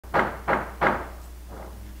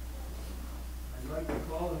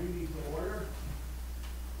Call the meeting to order.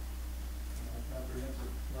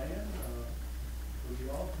 Comprehensive plan. Would you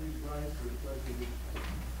all please rise for the pledge of allegiance?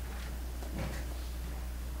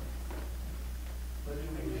 Pledge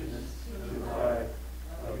allegiance to the flag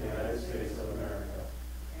of the United States of America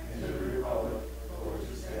and to the republic for which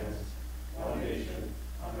it stands, one nation,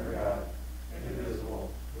 under God,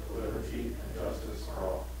 indivisible, with liberty and justice for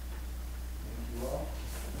all. Thank you all.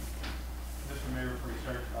 Mr. Mayor, before we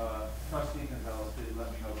start, Trustee Gonzalez did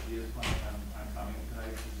let me know she is planning on coming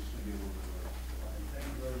tonight. She's just going to be a little bit late. Thank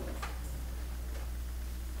you very much.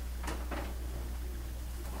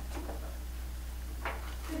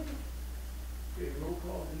 Okay, roll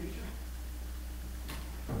call, Denisha.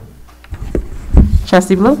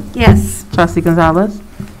 Trustee Blue? Yes. Trustee Gonzalez?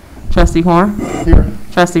 Trustee Horn? Here.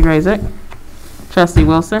 Trustee Razik? Trustee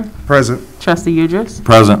Wilson? Present. Trustee Udris?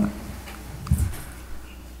 Present.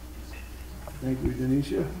 Thank you,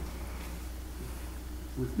 Denisha.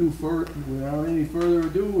 Without any further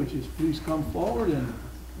ado, would you please come forward and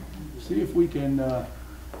see if we can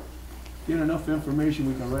get enough information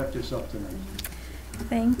we can wrap this up tonight.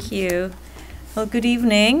 Thank you. Well, good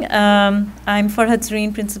evening. I'm Farhad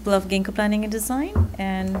Zareen, Principal of Ginkgo Planning and Design,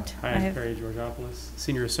 and Hi, I'm Perry Georgopoulos,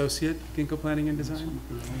 Senior Associate, Ginkgo Planning and Design.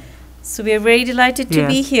 So we are very delighted to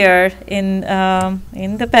be here in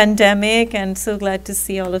the pandemic, and so glad to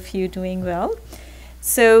see all of you doing well.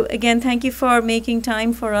 So again, thank you for making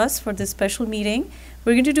time for us for this special meeting.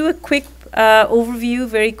 We're going to do a quick overview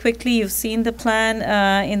very quickly. You've seen the plan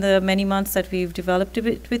in the many months that we've developed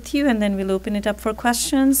it with you, and then we'll open it up for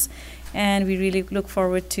questions. And we really look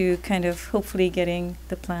forward to kind of hopefully getting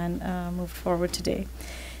the plan moved forward today.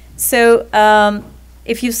 So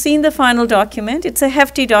if you've seen the final document, it's a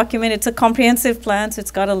hefty document. It's a comprehensive plan, so it's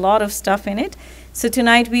got a lot of stuff in it. So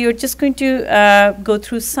tonight we are just going to go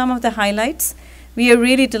through some of the highlights. We are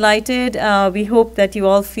really delighted. We hope that you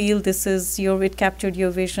all feel it captured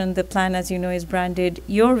your vision. The plan, as you know, is branded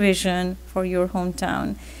Your Vision for Your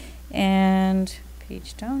Hometown. And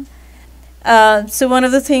page down. So one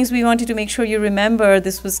of the things we wanted to make sure you remember,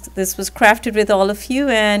 this was crafted with all of you,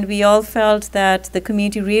 and we all felt that the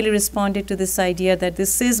community really responded to this idea that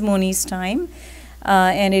this is Monee's time,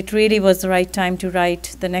 and it really was the right time to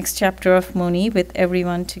write the next chapter of Monee with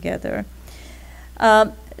everyone together.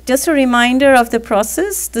 Just a reminder of the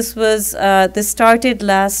process. This started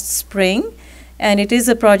last spring, and it is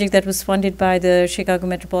a project that was funded by the Chicago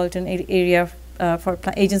Metropolitan Area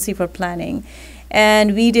Agency for Planning.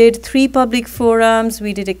 And we did 3 public forums.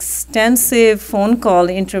 We did extensive phone call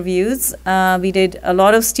interviews. We did a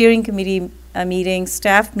lot of steering committee meetings,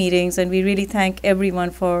 staff meetings, and we really thank everyone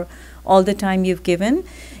for all the time you've given.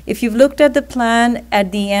 If you've looked at the plan,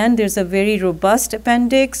 at the end, there's a very robust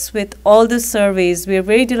appendix with all the surveys. We are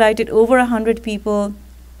very delighted. Over 100 people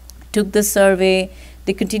took the survey.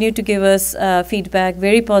 They continue to give us feedback,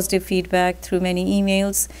 very positive feedback through many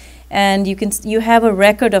emails. And you have a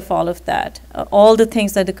record of all of that, all the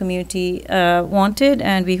things that the community wanted,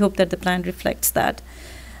 and we hope that the plan reflects that.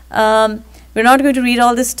 We're not going to read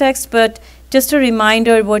all this text, but just a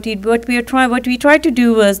reminder, what we tried to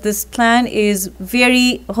do was, this plan is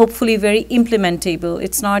hopefully very implementable.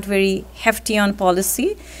 It's not very hefty on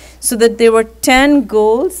policy, so that there were 10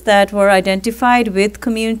 goals that were identified with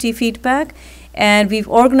community feedback. And we've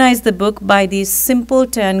organized the book by these simple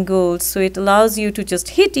 10 goals. So it allows you to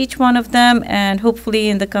just hit each one of them and hopefully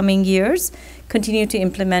in the coming years continue to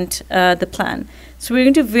implement the plan. So we're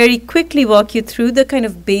going to very quickly walk you through the kind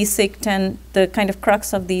of basic the kind of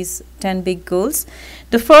crux of these 10 big goals.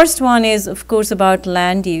 The first one is, of course, about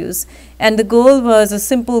land use. And the goal was a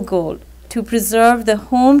simple goal: to preserve the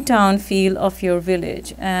hometown feel of your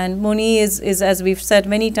village. And Monee is, as we've said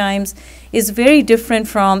many times, is very different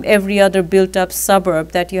from every other built-up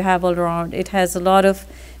suburb that you have all around. It has a lot of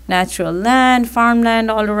natural land, farmland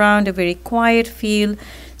all around, a very quiet feel.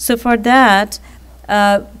 So for that,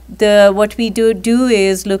 what we do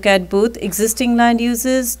is look at both existing land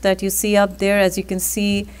uses that you see up there. As you can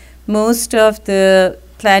see, most of the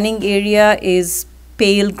planning area is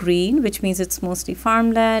pale green, which means it's mostly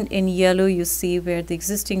farmland. In yellow, you see where the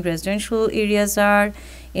existing residential areas are.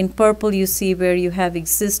 In purple, you see where you have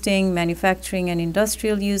existing manufacturing and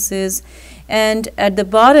industrial uses. And at the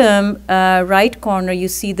bottom right corner, you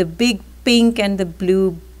see the big pink and the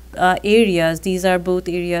blue areas. These are both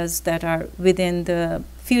areas that are within the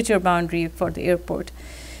future boundary for the airport.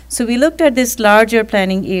 So we looked at this larger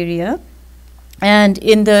planning area. And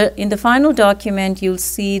in the final document, you'll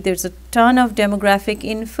see there's a ton of demographic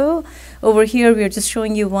info. Over here, we're just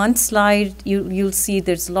showing you one slide. You'll see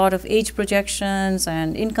there's a lot of age projections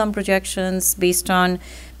and income projections based on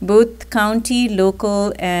both county,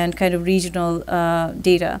 local, and kind of regional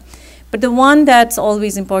data. But the one that's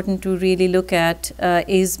always important to really look at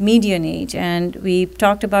is median age. And we've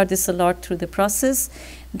talked about this a lot through the process,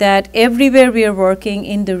 that everywhere we are working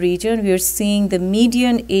in the region, we are seeing the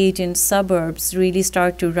median age in suburbs really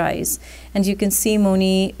start to rise. And you can see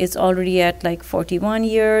Monee is already at like 41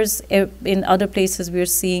 years. In other places, we're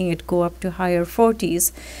seeing it go up to higher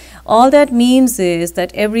 40s. All that means is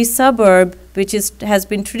that every suburb, which has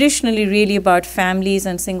been traditionally really about families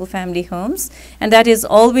and single-family homes, and that is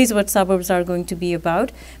always what suburbs are going to be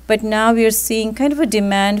about, but now we are seeing kind of a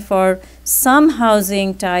demand for some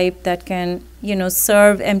housing type that can,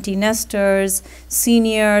 serve empty nesters,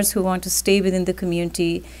 seniors who want to stay within the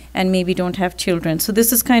community and maybe don't have children. So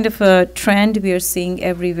this is kind of a trend we are seeing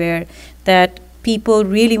everywhere, that people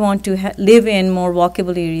really want to live in more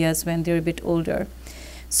walkable areas when they're a bit older.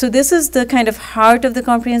 So this is the kind of heart of the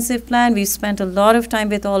comprehensive plan. We've spent a lot of time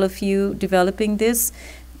with all of you developing this.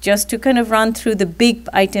 Just to kind of run through the big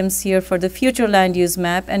items here for the future land use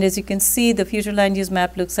map. And as you can see, the future land use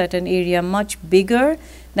map looks at an area much bigger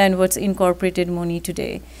than what's incorporated Monee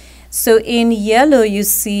today. So in yellow, you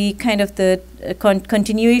see kind of the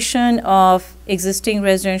continuation of existing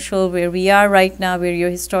residential where we are right now, where your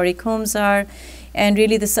historic homes are, and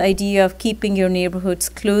really this idea of keeping your neighborhoods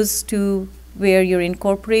close to where you're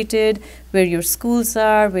incorporated, where your schools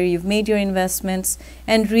are, where you've made your investments,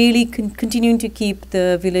 and really continuing to keep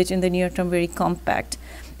the village in the near term very compact.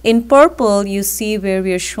 In purple, you see where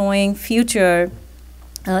we are showing future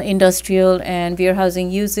industrial and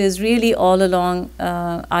warehousing uses really all along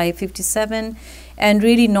I-57, and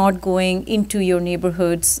really not going into your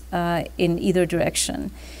neighborhoods in either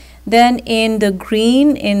direction. Then in the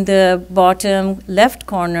green, in the bottom left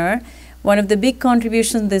corner, one of the big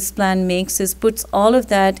contributions this plan makes is puts all of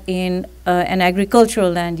that in an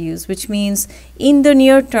agricultural land use, which means in the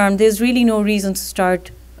near term, there's really no reason to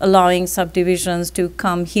start allowing subdivisions to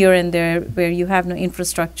come here and there where you have no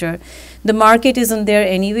infrastructure. The market isn't there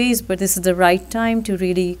anyways, but this is the right time to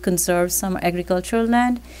really conserve some agricultural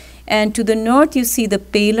land. And to the north, you see the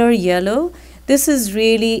paler yellow. This is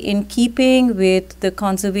really in keeping with the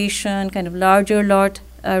conservation, kind of larger lot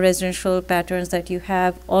residential patterns that you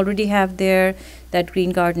already have there, that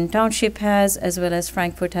Green Garden Township has, as well as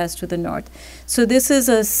Frankfurt has to the north. So this is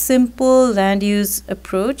a simple land use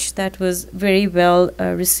approach that was very well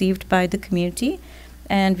received by the community,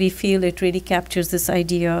 and we feel it really captures this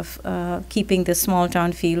idea of keeping the small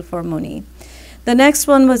town feel for Monee. The next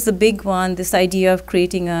one was the big one, this idea of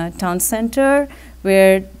creating a town center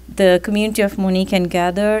where the community of Monee can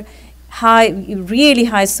gather. Really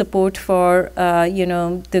high support for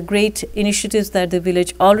the great initiatives that the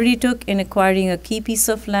village already took in acquiring a key piece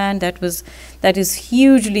of land that is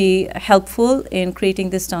hugely helpful in creating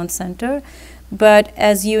this town center. But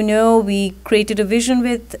as you know, we created a vision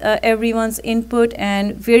with everyone's input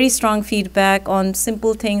and very strong feedback on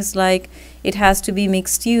simple things like it has to be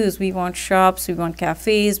mixed use. We want shops, we want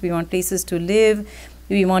cafes, we want places to live.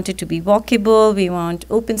 We want it to be walkable. We want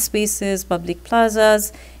open spaces, public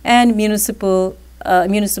plazas, and municipal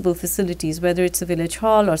facilities, whether it's a village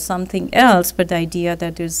hall or something else, but the idea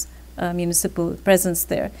that there's a municipal presence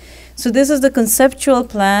there. So this is the conceptual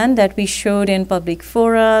plan that we showed in public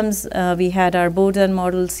forums. We had our boards and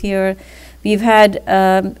models here. We've had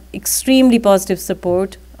extremely positive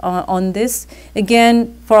support on this.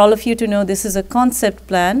 Again, for all of you to know, this is a concept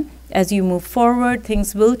plan. As you move forward,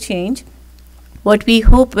 things will change. What we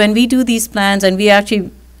hope when we do these plans, and we actually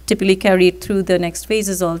typically carry it through the next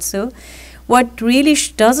phases also, what really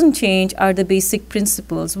doesn't change are the basic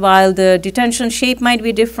principles. While the detention shape might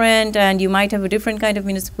be different and you might have a different kind of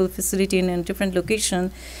municipal facility in a different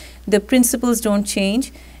location, the principles don't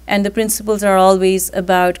change. And the principles are always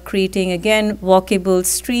about creating, again, walkable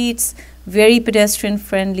streets, very pedestrian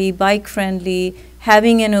friendly, bike friendly,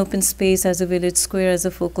 having an open space as a village square as a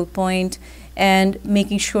focal point, and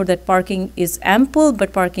making sure that parking is ample,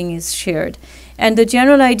 but parking is shared. And the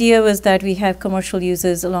general idea was that we have commercial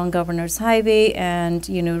uses along Governor's Highway, and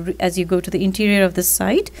as you go to the interior of the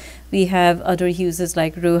site, we have other uses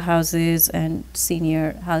like row houses and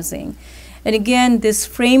senior housing. And again, this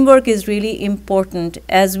framework is really important.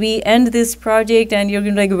 As we end this project and you're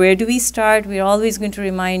going to be like, where do we start? We're always going to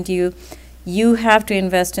remind you, you have to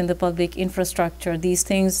invest in the public infrastructure. These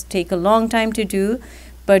things take a long time to do,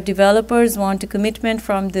 but developers want a commitment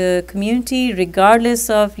from the community, regardless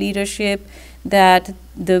of leadership, that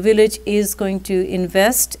the village is going to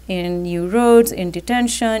invest in new roads, in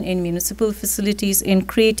detention, in municipal facilities, in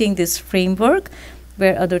creating this framework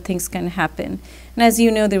where other things can happen. And as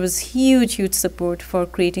you know, there was huge support for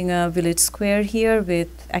creating a village square here with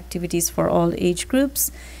activities for all age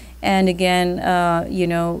groups. And again,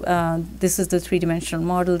 this is the three-dimensional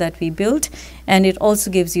model that we built, and it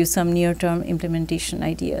also gives you some near-term implementation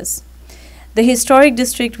ideas. The historic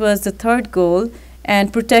district was the third goal,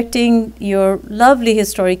 and protecting your lovely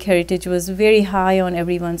historic heritage was very high on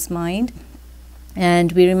everyone's mind.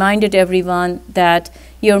 And we reminded everyone that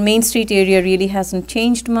your Main Street area really hasn't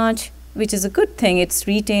changed much, which is a good thing. It's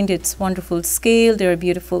retained its wonderful scale. There are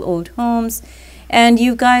beautiful old homes. And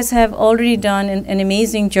you guys have already done an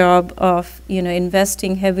amazing job of,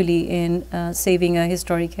 investing heavily in saving a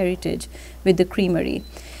historic heritage with the creamery.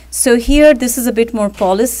 So here, this is a bit more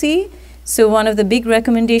policy. So one of the big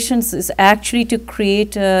recommendations is actually to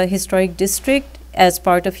create a historic district as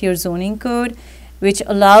part of your zoning code, which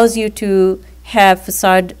allows you to have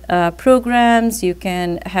facade programs. You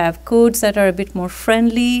can have codes that are a bit more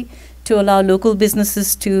friendly to allow local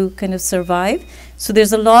businesses to kind of survive. So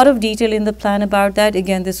there's a lot of detail in the plan about that.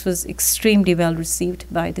 Again, this was extremely well received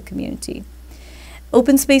by the community.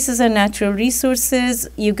 Open spaces and natural resources.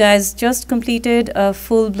 You guys just completed a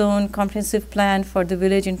full-blown comprehensive plan for the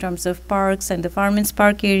village in terms of parks and the Farmers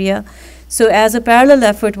Park area. So as a parallel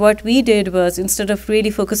effort, what we did was, instead of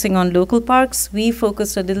really focusing on local parks, we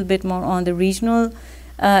focused a little bit more on the regional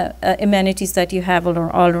amenities that you have all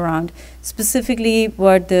around, specifically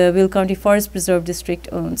what the Will County Forest Preserve District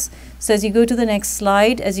owns. So as you go to the next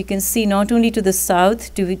slide, as you can see, not only to the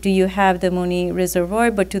south do you have the Monee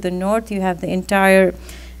Reservoir, but to the north you have the entire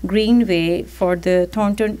greenway for the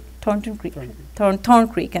Thorn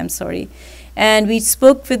Creek, I'm sorry. And we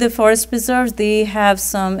spoke with the forest preserves. They have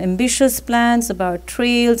some ambitious plans about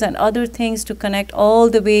trails and other things to connect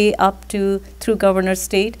all the way up to through Governor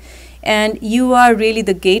State. And you are really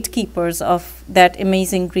the gatekeepers of that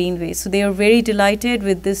amazing greenway. So they are very delighted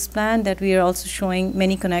with this plan that we are also showing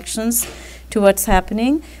many connections to what's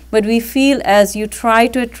happening. But we feel as you try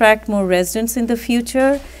to attract more residents in the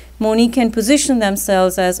future, Monee can position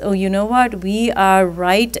themselves as, oh, you know what, we are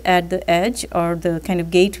right at the edge or the kind of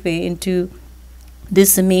gateway into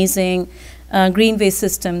this amazing greenway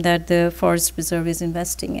system that the Forest Preserve is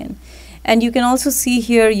investing in. And you can also see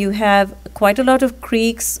here you have quite a lot of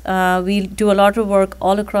creeks. We do a lot of work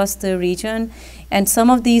all across the region. And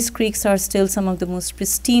some of these creeks are still some of the most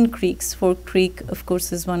pristine creeks. Fork Creek, of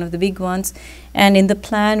course, is one of the big ones. And in the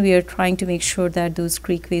plan, we are trying to make sure that those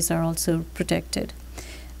creekways are also protected.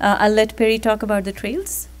 I'll let Perry talk about the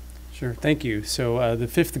trails. Sure, thank you. So the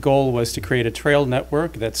fifth goal was to create a trail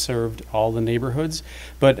network that served all the neighborhoods,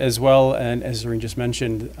 but as well, and as Zareen just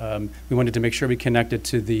mentioned, we wanted to make sure we connected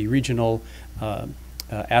to the regional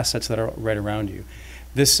assets that are right around you.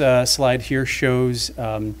 This slide here shows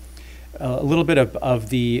a little bit of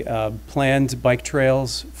the planned bike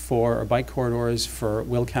trails or bike corridors for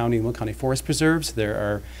Will County and Will County Forest Preserves. There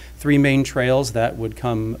are 3 main trails that would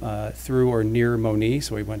come through or near Monee,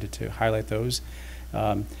 so we wanted to highlight those.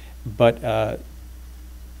 But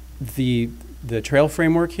the trail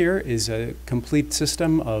framework here is a complete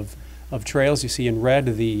system of trails. You see in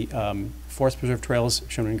red the Forest Preserve trails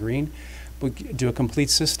shown in green. We do a complete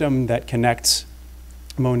system that connects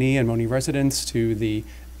Monee and Monee residents to the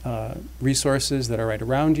resources that are right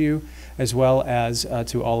around you, as well as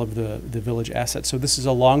to all of the village assets. So this is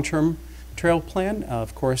a long-term trail plan.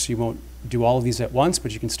 Of course, you won't do all of these at once,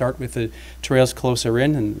 but you can start with the trails closer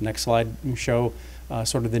in, and the next slide show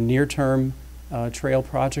sort of the near-term trail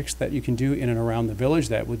projects that you can do in and around the village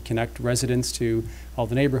that would connect residents to all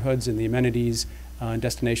the neighborhoods and the amenities and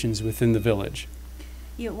destinations within the village.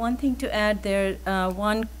 Yeah, one thing to add there,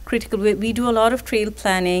 one critical, we do a lot of trail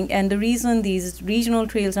planning, and the reason these regional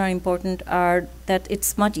trails are important are that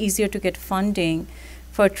it's much easier to get funding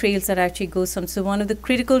for trails that actually go some. So one of the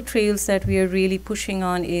critical trails that we are really pushing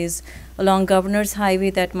on is along Governor's Highway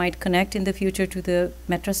that might connect in the future to the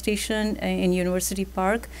metro station in University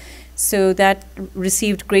Park. So that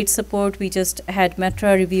received great support. We just had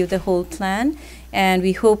Metro review the whole plan, and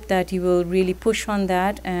we hope that you will really push on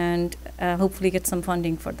that and hopefully get some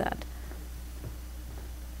funding for that.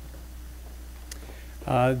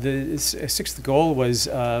 The sixth goal was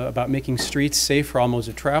about making streets safe for all modes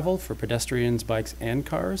of travel for pedestrians, bikes, and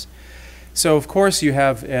cars. So, of course, you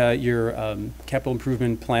have your capital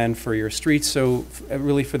improvement plan for your streets. So,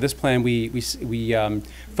 really, for this plan, we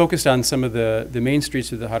focused on some of the main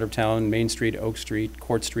streets of the heart of town: Main Street, Oak Street,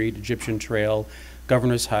 Court Street, Egyptian Trail,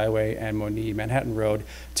 Governor's Highway, and Monee Manhattan Road,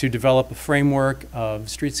 to develop a framework of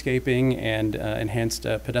streetscaping and enhanced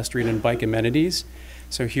pedestrian and bike amenities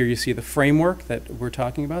So here you see the framework that we're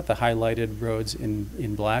talking about, the highlighted roads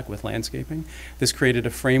in black with landscaping. This created a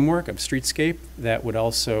framework of streetscape that would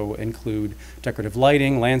also include decorative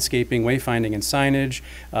lighting, landscaping, wayfinding and signage,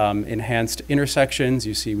 enhanced intersections.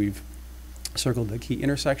 You see we've circled the key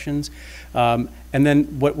intersections. And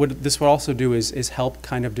then what this would also do is help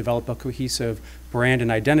kind of develop a cohesive brand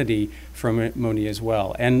and identity for Monee as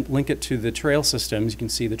well, and link it to the trail systems. You can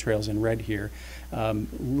see the trails in red here.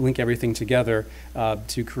 Link everything together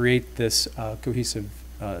to create this cohesive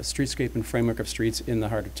streetscape and framework of streets in the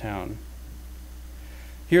heart of town.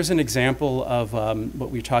 Here's an example of what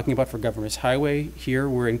we're talking about for Governor's Highway. Here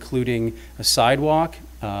we're including a sidewalk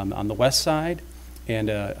on the west side and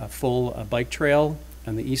a full bike trail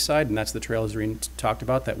on the east side, and that's the trail as Doreen talked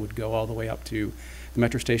about that would go all the way up to the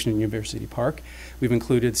Metro Station and University Park. We've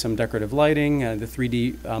included some decorative lighting, the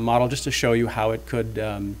 3D model, just to show you how it could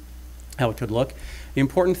look. The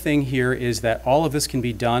important thing here is that all of this can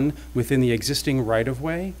be done within the existing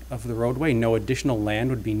right-of-way of the roadway. No additional land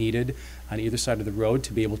would be needed on either side of the road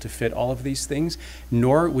to be able to fit all of these things,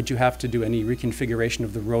 nor would you have to do any reconfiguration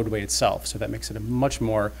of the roadway itself. So that makes it a much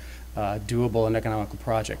more doable and economical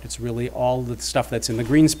project. It's really all the stuff that's in the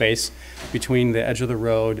green space between the edge of the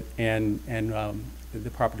road and the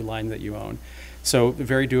property line that you own. So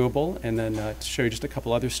very doable. And then to show you just a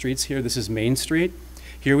couple other streets here, this is Main Street.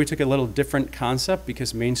 Here we took a little different concept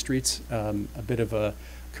because Main Street's a bit of a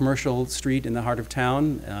commercial street in the heart of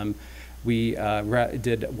town. We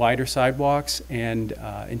did wider sidewalks and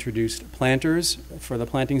introduced planters for the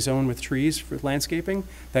planting zone with trees for landscaping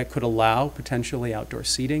that could allow potentially outdoor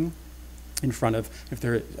seating in front of, if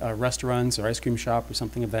there are restaurants or ice cream shop or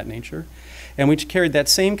something of that nature. And we carried that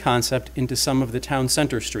same concept into some of the town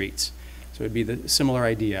center streets. So it would be the similar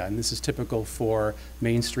idea, and this is typical for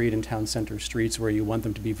Main Street and town center streets where you want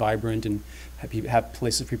them to be vibrant and have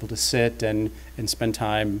places for people to sit and spend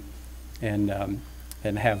time and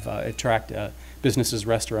have attract businesses,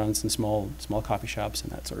 restaurants, and small coffee shops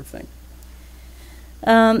and that sort of thing.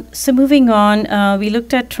 So moving on, we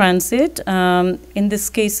looked at transit. In this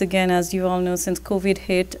case, again, as you all know, since COVID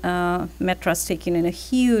hit, Metro's taken in a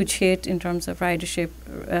huge hit in terms of ridership,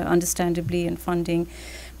 understandably, and funding.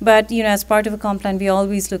 But as part of a comp plan, we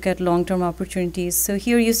always look at long-term opportunities. So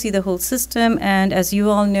here you see the whole system, and as you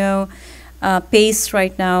all know, PACE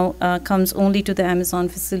right now comes only to the Amazon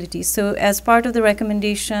facility. So as part of the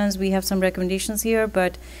recommendations, we have some recommendations here,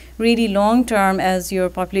 but really long-term, as your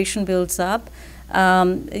population builds up, we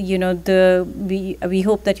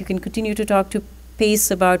hope that you can continue to talk to PACE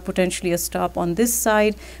about potentially a stop on this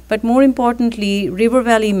side. But more importantly, River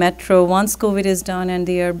Valley Metro, once COVID is done and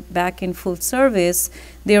they are back in full service,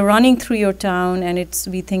 they're running through your town, and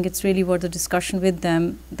we think it's really worth a discussion with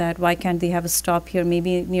them that why can't they have a stop here,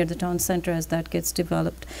 maybe near the town center as that gets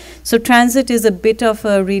developed. So transit is a bit of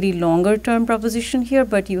a really longer term proposition here,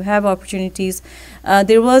 but you have opportunities.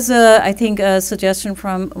 There was, I think, a suggestion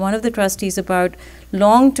from one of the trustees about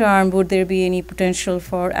long term, would there be any potential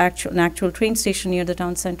for an actual train station near the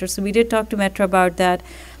town center? So we did talk to Metro about that.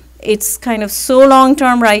 It's kind of so long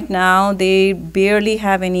term right now, they barely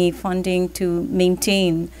have any funding to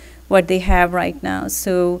maintain what they have right now.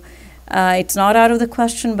 So it's not out of the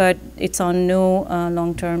question, but it's on no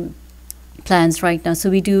long term plans right now.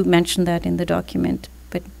 So we do mention that in the document.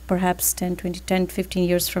 But perhaps 10, 15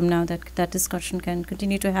 years from now, that discussion can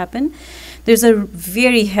continue to happen. There's a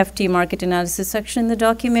very hefty market analysis section in the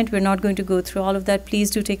document. We're not going to go through all of that.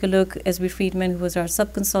 Please do take a look. S.B. Friedman, who was our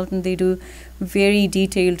sub-consultant, they do very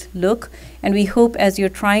detailed look. And we hope as you're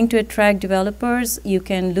trying to attract developers, you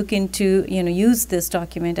can look into, use this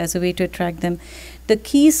document as a way to attract them. The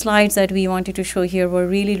key slides that we wanted to show here were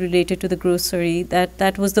really related to the grocery.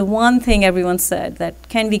 That was the one thing everyone said, that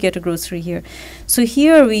can we get a grocery here? So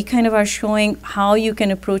here we kind of are showing how you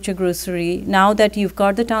can approach a grocery. Now that you've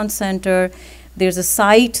got the town center, there's a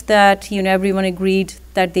site that everyone agreed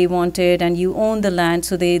that they wanted, and you own the land.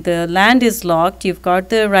 So the land is locked. You've got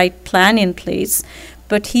the right plan in place.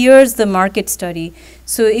 But here's the market study.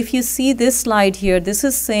 So if you see this slide here, this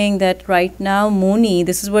is saying that right now, Monee,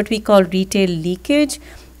 this is what we call retail leakage.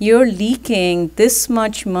 You're leaking this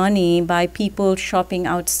much money by people shopping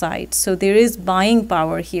outside. So there is buying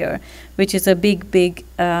power here, which is a big,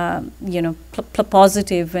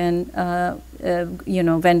 positive when,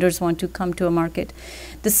 vendors want to come to a market.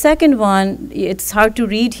 The second one, it's hard to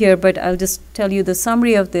read here, but I'll just tell you the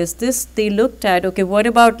summary of this. They looked at, okay, what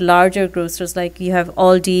about larger grocers, like you have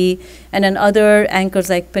Aldi, and then other anchors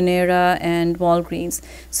like Panera and Walgreens.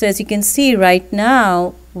 So as you can see right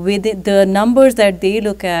now, with the numbers that they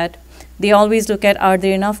look at, they always look at, are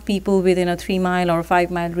there enough people within a 3 mile or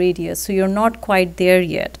 5 mile radius? So you're not quite there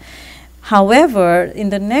yet. However,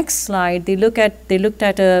 in the next slide, they looked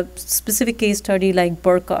at a specific case study like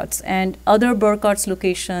Burcott's and other Burcott's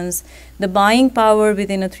locations, the buying power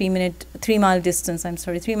within a 3 mile distance,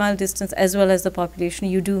 as well as the population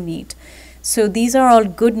you do meet. So these are all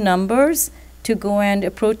good numbers to go and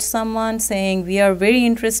approach someone saying, we are very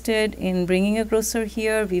interested in bringing a grocer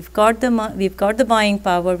here. We've got the buying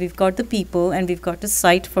power, we've got the people, and we've got a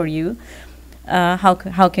site for you.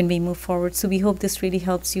 How can we move forward? So we hope this really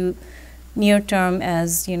helps you near term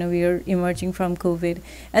as we are emerging from COVID.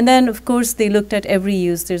 And then of course they looked at every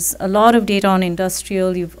use. There's a lot of data on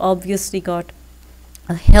industrial. You've obviously got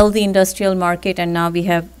a healthy industrial market, and now we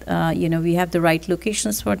have we have the right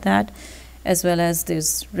locations for that, as well as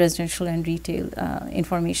there's residential and retail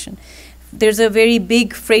information. There's a very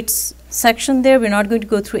big freight section there. We're not going to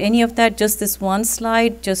go through any of that, just this one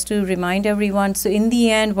slide, just to remind everyone. So in the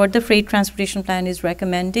end, what the freight transportation plan is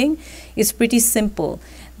recommending is pretty simple,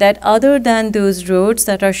 that other than those roads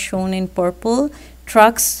that are shown in purple,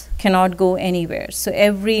 trucks cannot go anywhere. So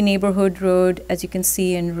every neighborhood road, as you can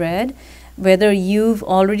see in red, whether you've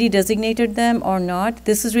already designated them or not,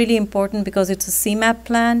 this is really important because it's a CMAP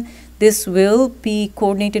plan. This will be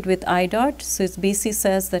coordinated with IDOT. So it basically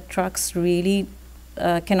says that trucks really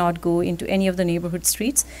cannot go into any of the neighborhood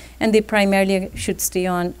streets, and they primarily should stay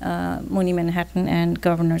on Monee, Manhattan, and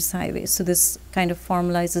Governor's Highway. So this kind of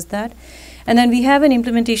formalizes that. And then we have an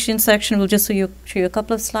implementation section. We'll just show you a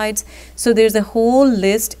couple of slides. So there's a whole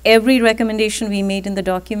list. Every recommendation we made in the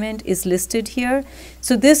document is listed here.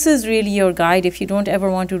 So this is really your guide if you don't ever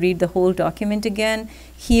want to read the whole document again.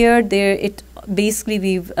 Here, basically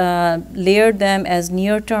we've layered them as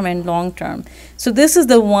near term and long term. So this is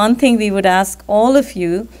the one thing we would ask all of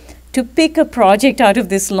you to pick a project out of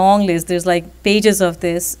this long list. There's like pages of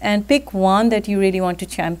this, and pick one that you really want to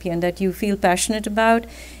champion, that you feel passionate about,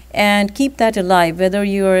 and keep that alive. Whether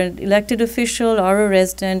you're an elected official or a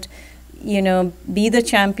resident, be the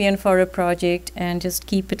champion for a project and just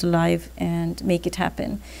keep it alive and make it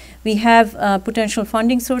happen. We have potential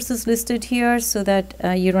funding sources listed here so that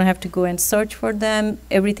you don't have to go and search for them.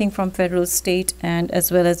 Everything from federal, state, and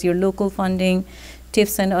as well as your local funding,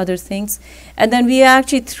 TIFs and other things. And then we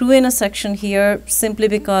actually threw in a section here simply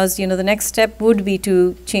because, the next step would be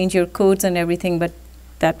to change your codes and everything, but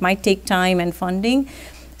that might take time and funding.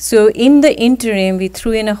 So in the interim, we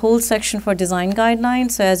threw in a whole section for design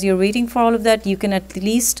guidelines. So as you're waiting for all of that, you can at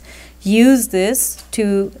least use this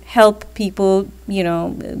to help people,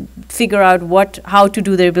 figure out how to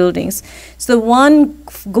do their buildings. So one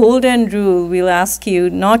golden rule we'll ask you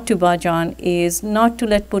not to budge on is not to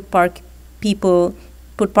let put parking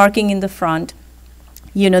in the front,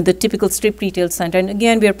 the typical strip retail center. And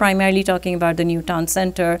again, we are primarily talking about the new town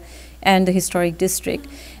center and the historic district.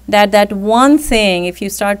 That one thing, if you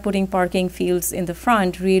start putting parking fields in the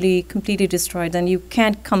front, really completely destroyed, then you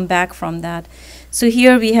can't come back from that. So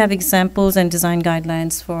here we have examples and design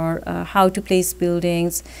guidelines for how to place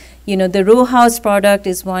buildings. The row house product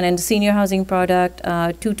is one, and the senior housing product,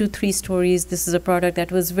 2 to 3 stories. This is a product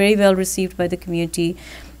that was very well received by the community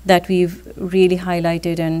that we've really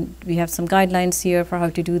highlighted, and we have some guidelines here for how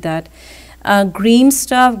to do that. Green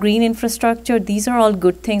stuff, green infrastructure, these are all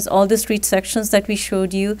good things. All the street sections that we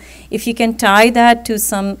showed you, if you can tie that to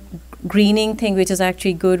some greening thing, which is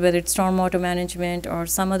actually good, whether it's stormwater management or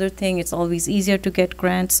some other thing, it's always easier to get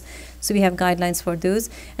grants. So we have guidelines for those.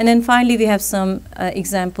 And then finally, we have some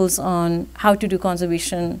examples on how to do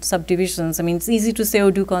conservation subdivisions. I mean, it's easy to say, oh,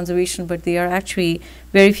 do conservation, but they are actually,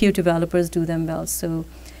 very few developers do them well. So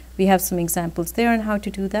we have some examples there on how to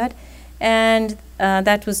do that. And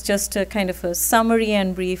that was just a kind of a summary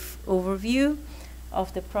and brief overview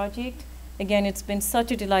of the project. Again, it's been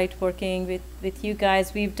such a delight working with you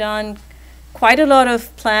guys. We've done quite a lot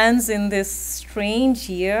of plans in this strange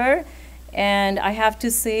year. And I have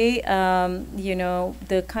to say,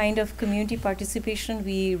 the kind of community participation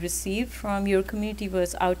we received from your community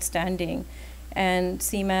was outstanding. And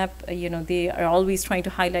CMAP, they are always trying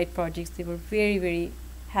to highlight projects. They were very, very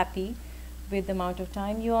happy with the amount of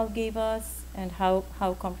time you all gave us and how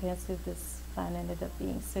comprehensive this plan ended up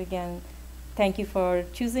being. So again, thank you for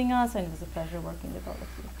choosing us, and it was a pleasure working with all of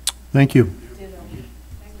you. Thank you. You're welcome.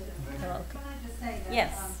 Can I just say that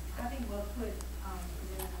Yes. having worked with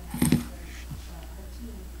a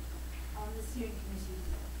team on the steering committee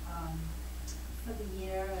for the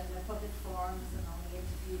year and the public forums and all the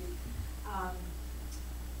interviews,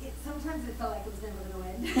 sometimes it felt like it was never going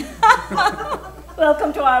to end.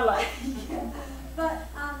 Welcome to our life. Yeah. But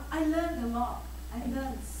I learned a lot. I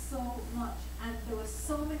learned so much, and there were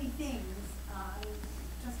so many things.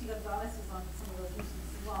 Trustee Gonzalez was on some of those meetings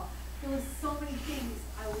as well. There were so many things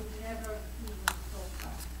I would never even talk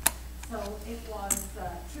about. So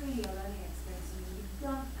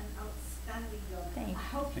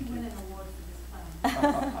hope you Thank win you. an award for this plan.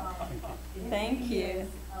 It Thank really you. is,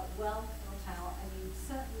 well thought out, and you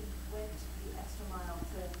certainly went the extra mile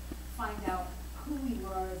to find out who we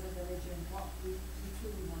were as a village and what we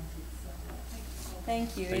truly wanted, so thank you so much. Thank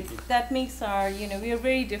you. Thank you. That makes our, we are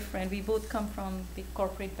very different. We both come from big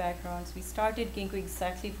corporate backgrounds. We started Ginkgo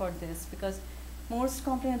exactly for this because most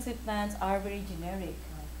comprehensive plans are very generic.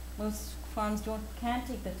 Most farms can't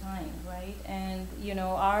take the time, right? And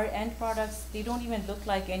our end products, they don't even look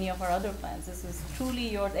like any of our other plants. This is truly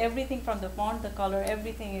yours. Everything from the font, the color,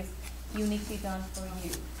 everything is uniquely done for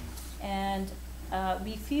you. And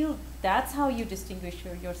we feel that's how you distinguish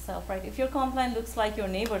yourself, right? If your comp plan looks like your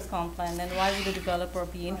neighbor's comp plan, then why would a developer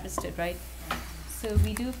be interested, right? So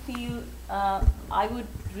we do feel, I would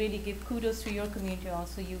really give kudos to your community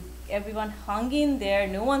also. Everyone hung in there.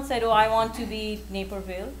 No one said, oh, I want to be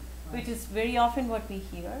Naperville, which is very often what we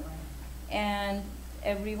hear. And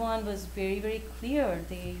everyone was very, very clear.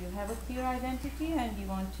 You have a clear identity and you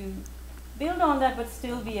want to build on that but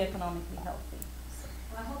still be economically healthy.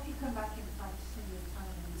 Well, I hope you come back in 5 to 10 years' time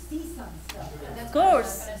and you see some stuff. And that's Of what I was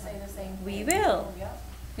course. gonna say the same We thing. will.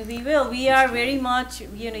 Yep. We will. We are very much,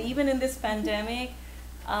 even in this pandemic,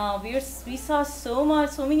 we saw so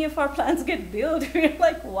many of our plans get built. We're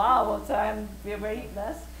like, wow, so we're very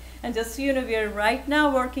blessed. And just so you know, we are right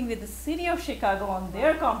now working with the city of Chicago on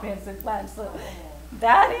their comprehensive plan. So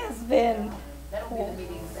that has been, That'll be the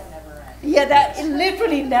meetings that never end. yeah, that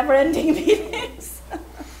literally never-ending meetings.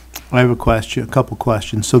 I have a couple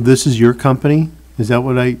questions. So this is your company? Is that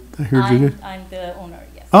what I heard you? I'm the owner,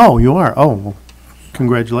 yes. Oh, you are? Oh, well,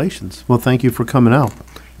 congratulations. Well, thank you for coming out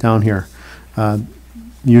down here.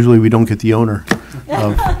 Usually we don't get the owner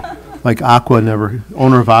of, like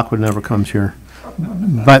owner of Aqua never comes here.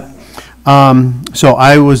 But, so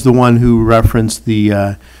I was the one who referenced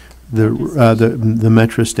the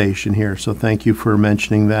metro station here. So thank you for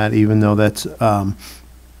mentioning that, even though that's,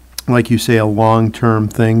 like you say, a long-term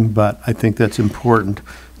thing, but I think that's important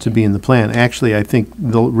to be in the plan. Actually, I think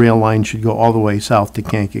the rail line should go all the way south to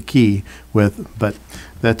Kankakee but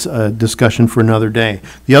that's a discussion for another day.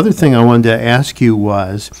 The other thing I wanted to ask you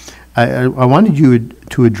was, I wanted you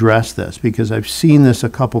to address this because I've seen this a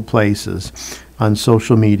couple places on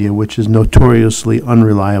social media, which is notoriously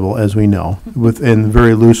unreliable, as we know, and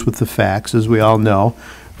very loose with the facts, as we all know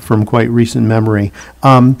from quite recent memory.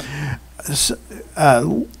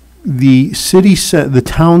 The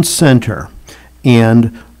town center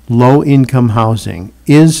and low-income housing,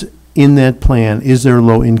 is in that plan, is there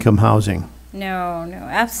low-income housing? No,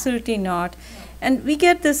 absolutely not. And we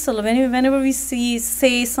get this whenever we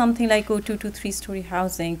say something like, 2 to 3 story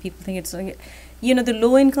housing, people think it's, the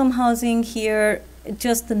low income housing here,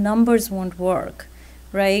 just the numbers won't work,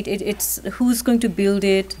 right? It's who's going to build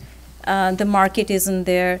it, the market isn't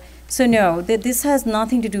there. So no, this has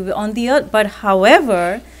nothing to do with, but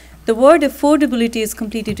however, the word affordability is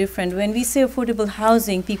completely different. When we say affordable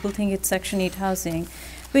housing, people think it's Section 8 housing,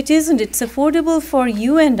 which isn't. It's affordable for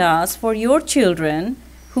you and us, for your children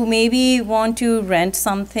who maybe want to rent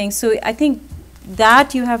something. So I think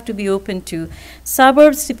that you have to be open to.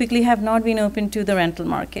 Suburbs typically have not been open to the rental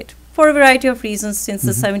market for a variety of reasons. Since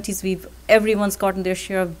the 70s, everyone's gotten their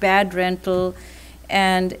share of bad rental,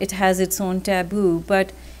 and it has its own taboo.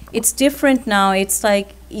 But it's different now. It's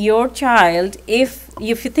like your child, if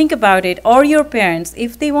you think about it, or your parents,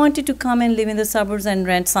 if they wanted to come and live in the suburbs and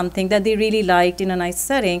rent something that they really liked in a nice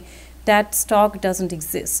setting, that stock doesn't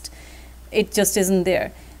exist. It just isn't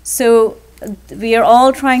there. So we are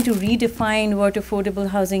all trying to redefine what affordable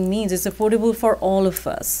housing means. It's affordable for all of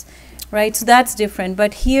us, right? So that's different.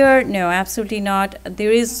 But here, no, absolutely not.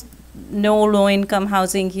 There is no low-income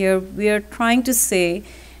housing here. We are trying to say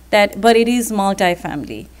that, but it is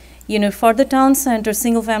multifamily. For the town center,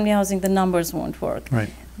 single-family housing, the numbers won't work. Right.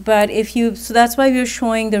 But so that's why we're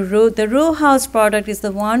showing the row house product is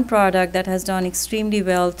the one product that has done extremely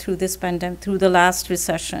well through this pandemic, through the last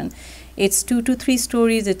recession. It's 2 to 3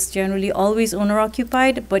 stories. It's generally always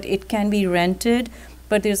owner-occupied, but it can be rented.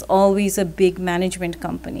 But there's always a big management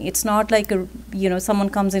company. It's not like someone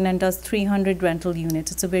comes in and does 300 rental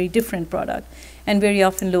units. It's a very different product, and very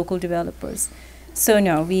often local developers. So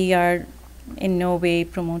no, we are in no way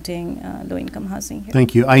promoting low-income housing here.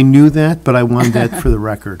 Thank you. I knew that, but I wanted that for the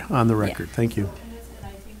record, on the record. Thank you. And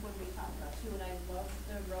I think when we talked about too, and I love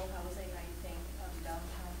the row housing, I think downtown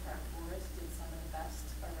Park Forest did some of the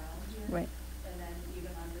best around here. Right. And then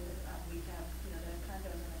even under we have, the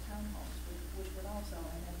condos and the townhomes, which would also,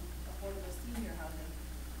 and then affordable senior housing.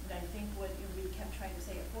 And I think what we kept trying to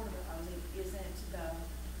say, affordable housing isn't the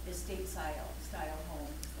estate style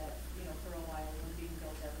homes that, for a while were being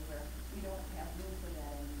built everywhere. We don't have room for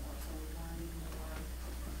that anymore, so we wanted more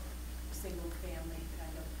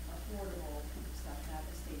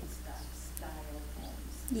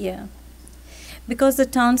Yeah. Because the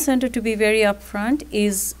town center, to be very upfront,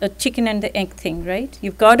 is a chicken and the egg thing, right?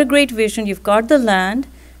 You've got a great vision, you've got the land,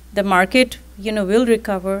 the market, will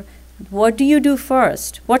recover. What do you do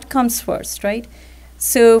first? What comes first, right?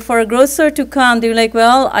 So for a grocer to come, they're like,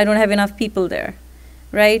 well, I don't have enough people there,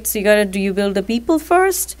 right? So do you build the people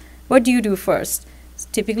first? What do you do first?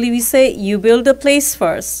 Typically we say you build the place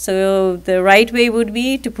first. So the right way would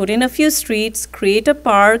be to put in a few streets, create a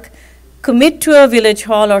park, commit to a village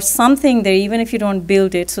hall or something there, even if you don't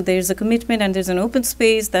build it. So there's a commitment and there's an open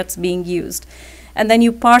space that's being used. And then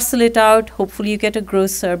you parcel it out, hopefully you get a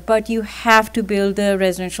grocer, but you have to build the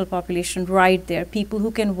residential population right there, people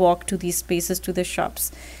who can walk to these spaces, to the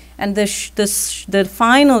shops. And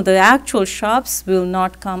the actual shops will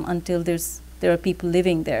not come until there are people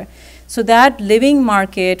living there. So that living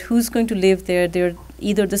market, who's going to live there? They're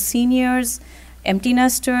either the seniors, empty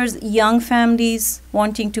nesters, young families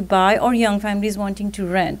wanting to buy, or young families wanting to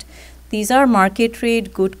rent. These are market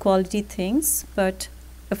rate, good quality things, but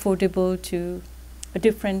affordable to a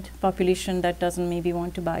different population that doesn't maybe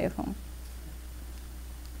want to buy a home.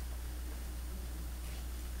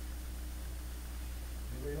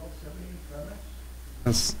 Anybody else have any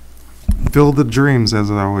comments? Yes. Build the dreams, as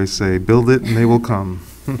I always say. Build it and they will come.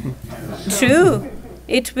 True,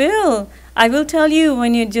 it will. I will tell you,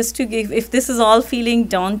 when you if this is all feeling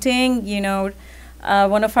daunting, we are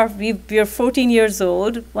 14 years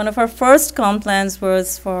old. One of our first comp plans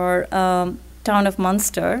was for town of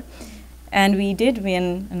Munster, and we did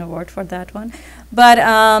win an award for that one. But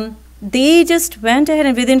they just went ahead,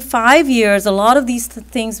 and within 5 years, a lot of these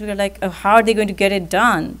things, we were like, oh, how are they going to get it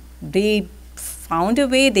done? They found a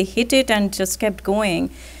way, they hit it, and just kept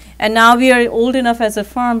going. And now we are old enough as a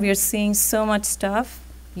firm, we are seeing so much stuff.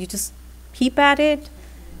 You just keep at it,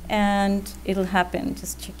 and it'll happen.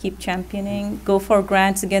 Just keep championing, go for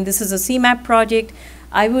grants. Again, this is a CMAP project.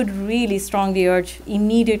 I would really strongly urge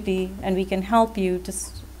immediately, and we can help you,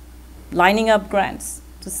 just lining up grants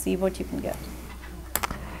to see what you can get.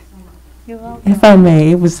 You're welcome. If I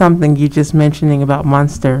may, it was something you just mentioning about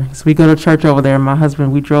Munster. So we go to church over there, and my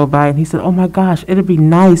husband, we drove by, and he said, oh my gosh, it'd be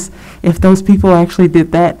nice if those people actually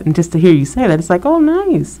did that. And just to hear you say that, it's like, oh,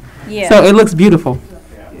 nice. Yeah. So it looks beautiful.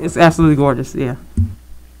 It's absolutely gorgeous, yeah.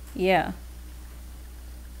 Yeah.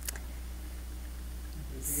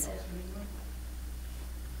 Anything else, anyone?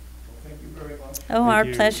 Well, thank you very much. Oh, our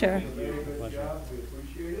you. pleasure. You did a good job, we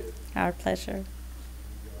appreciate it. Our pleasure.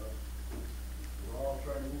 We're all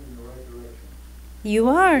trying to move in the right direction. You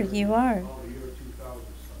are. All the year 2000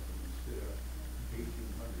 something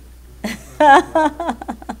instead of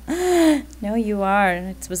 1800. No, you are.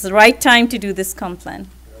 It was the right time to do this comp plan.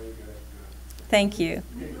 Very good. Thank you.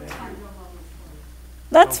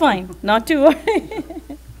 That's fine. Not to worry.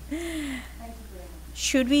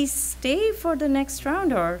 Should we stay for the next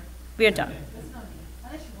round, or we're done?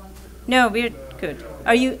 No, we're good.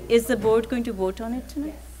 Is the board going to vote on it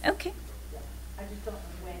tonight? Okay.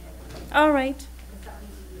 All right.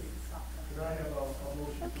 Could I have a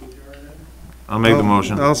motion to adjourn then? I'll make the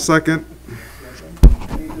motion. I'll second.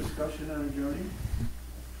 Any discussion on adjourning?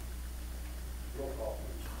 Roll call,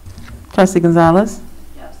 please. Trustee Gonzalez?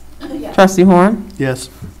 Yes. Trustee Horn? Yes.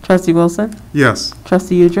 Trustee Wilson? Yes.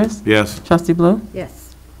 Trustee Udris? Yes. Trustee Blue?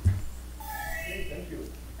 Yes. Okay, thank you.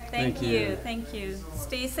 Thank you. Thank you.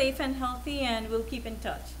 Stay safe and healthy, and we'll keep in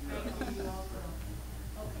touch.